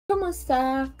¿Cómo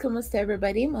está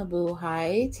everybody?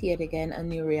 Mabuhay to yet again a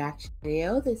new reaction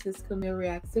video. This is Camille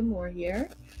Reacts and More here,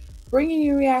 bringing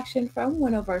you reaction from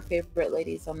one of our favorite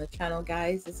ladies on the channel,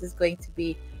 guys. This is going to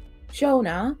be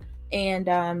JONA,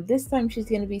 and this time she's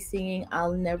going to be singing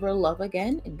I'll Never Love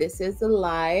Again. This is a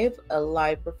live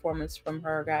performance from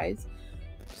her, guys.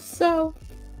 So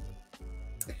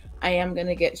I am going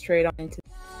to get straight on into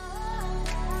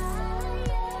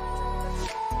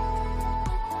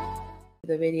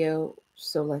the video,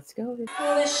 so let's go. Wish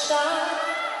I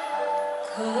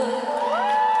could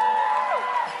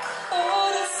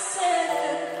have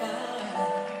said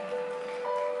goodbye.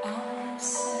 I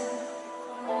said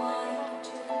what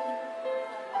to do,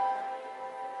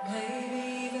 maybe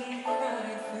even cry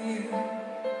for you.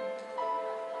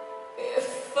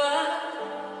 If I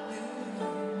knew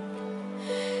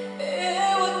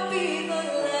it would be the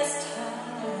last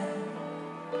time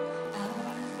I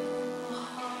would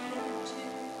heart to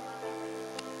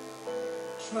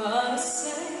try to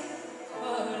say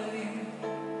part of you.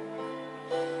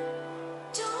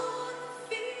 Don't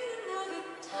feel another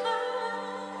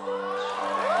time.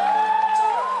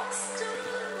 Don't start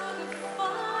another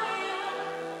fire.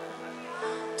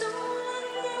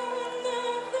 Don't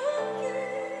another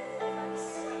kiss.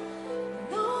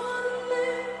 Don't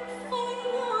live for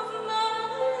love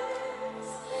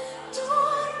nights.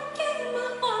 Don't give my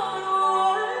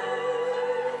heart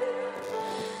away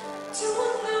to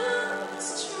another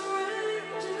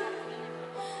stranger.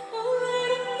 Oh,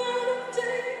 let another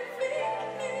day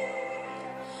begin.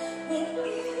 Won't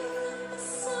even let the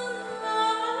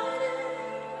sunlight in.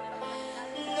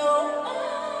 No, I'll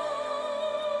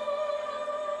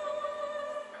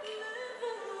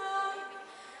never love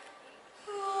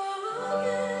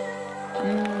again.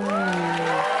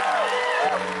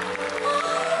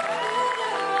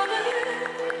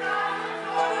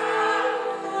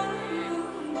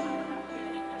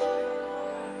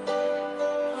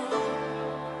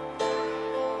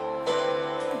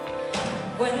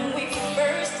 When we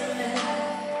first met,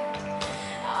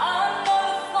 I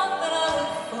never thought that I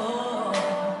would fall.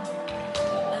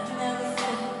 I never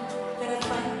thought that I'd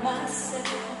find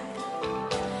myself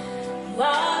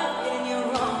lying in your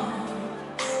arms.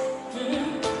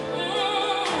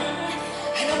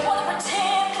 And I wanna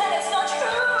pretend that it's not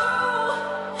true.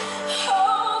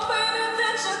 Oh, baby,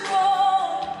 that you're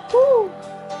gone.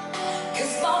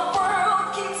 'Cause my world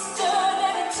keeps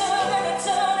turning and turning and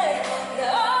turning.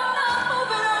 I'm not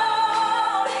moving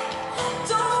on.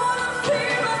 Don't wanna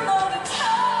feel another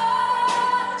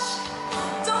touch.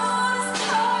 Don't wanna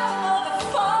start another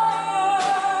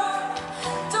fire.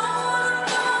 Don't wanna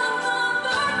know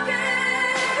another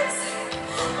kiss.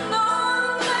 No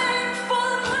name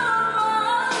for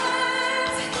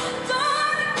romance. Don't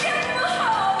wanna give my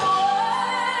heart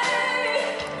away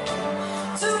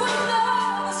to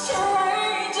another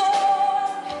stranger.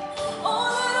 Oh,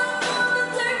 let another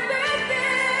day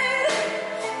begin.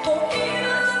 Won't even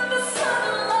let the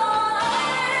sunlight.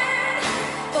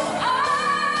 Though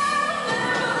I'll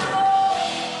never know.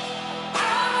 I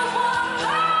won't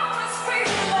know this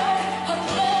feeling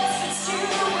unless it's you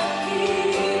and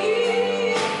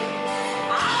me.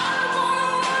 I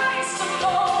won't waste a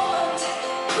moment.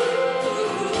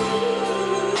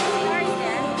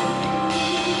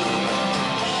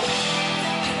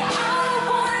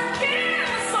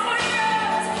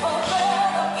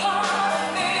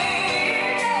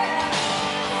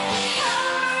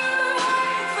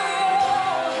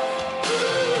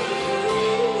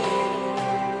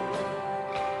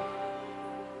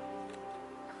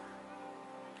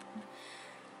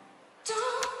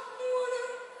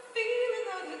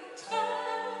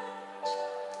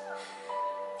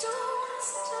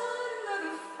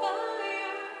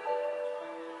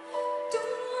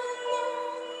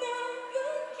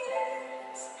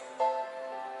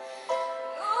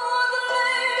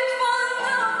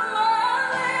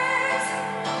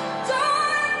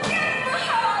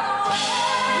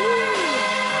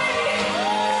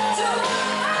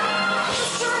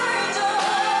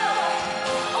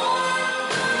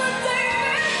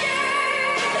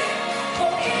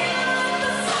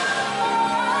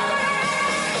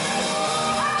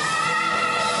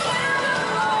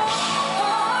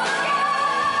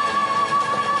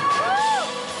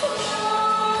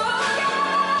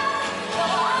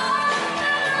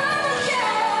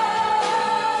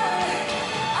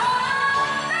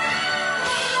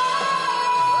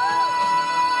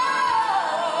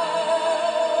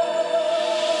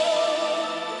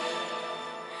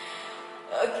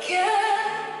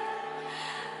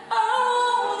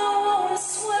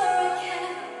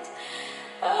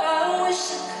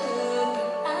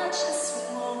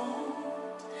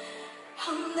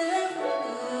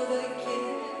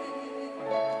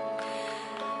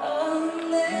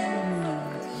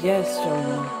 Yes,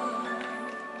 Jonah.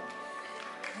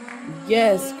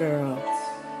 Yes, girl.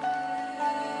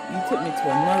 You took me to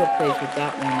another place with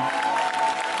that one.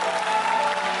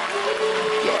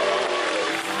 Yes.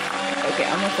 Okay,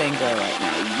 I'm gonna thank girl right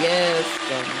now. Yes,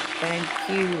 Jonah. Thank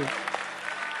you.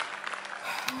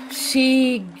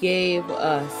 She gave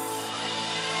us.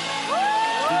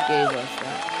 She gave us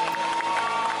that.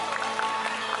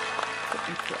 Took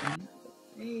me to another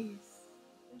place.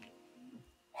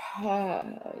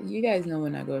 You guys know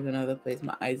when I go to another place,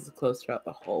 my eyes are closed throughout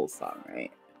the whole song,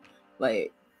 right?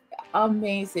 Like,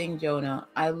 amazing, Jonah.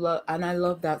 I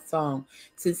love that song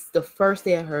since the first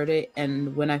day I heard it,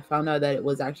 and when I found out that it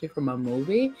was actually from a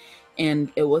movie,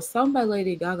 and it was sung by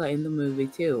Lady Gaga in the movie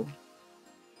too.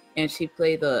 And she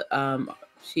played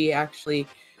she actually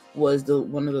was the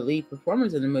one of the lead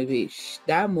performers in the movie.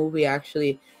 That movie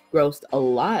actually grossed a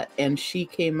lot, and she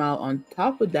came out on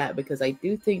top of that because I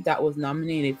do think that was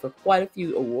nominated for quite a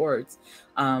few awards.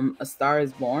 A Star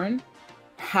Is Born.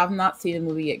 Have not seen the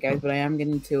movie yet, guys, but I am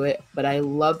getting to it. But I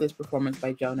love this performance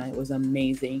by JONA. It was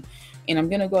amazing. And I'm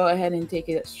going to go ahead and take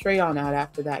it straight on out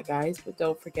after that, guys. But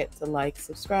don't forget to like,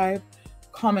 subscribe,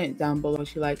 comment down below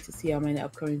what you'd like to see on my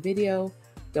upcoming video.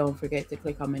 Don't forget to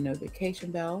click on my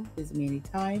notification bell. Visit me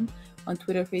anytime on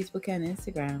Twitter, Facebook, and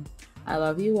Instagram. I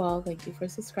love you all. Thank you for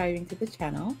subscribing to the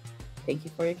channel. Thank you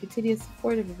for your continued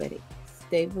support, everybody.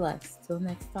 Stay blessed. Till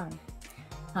next time.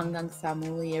 Hanggang sa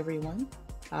muli, everyone.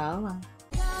 Bye.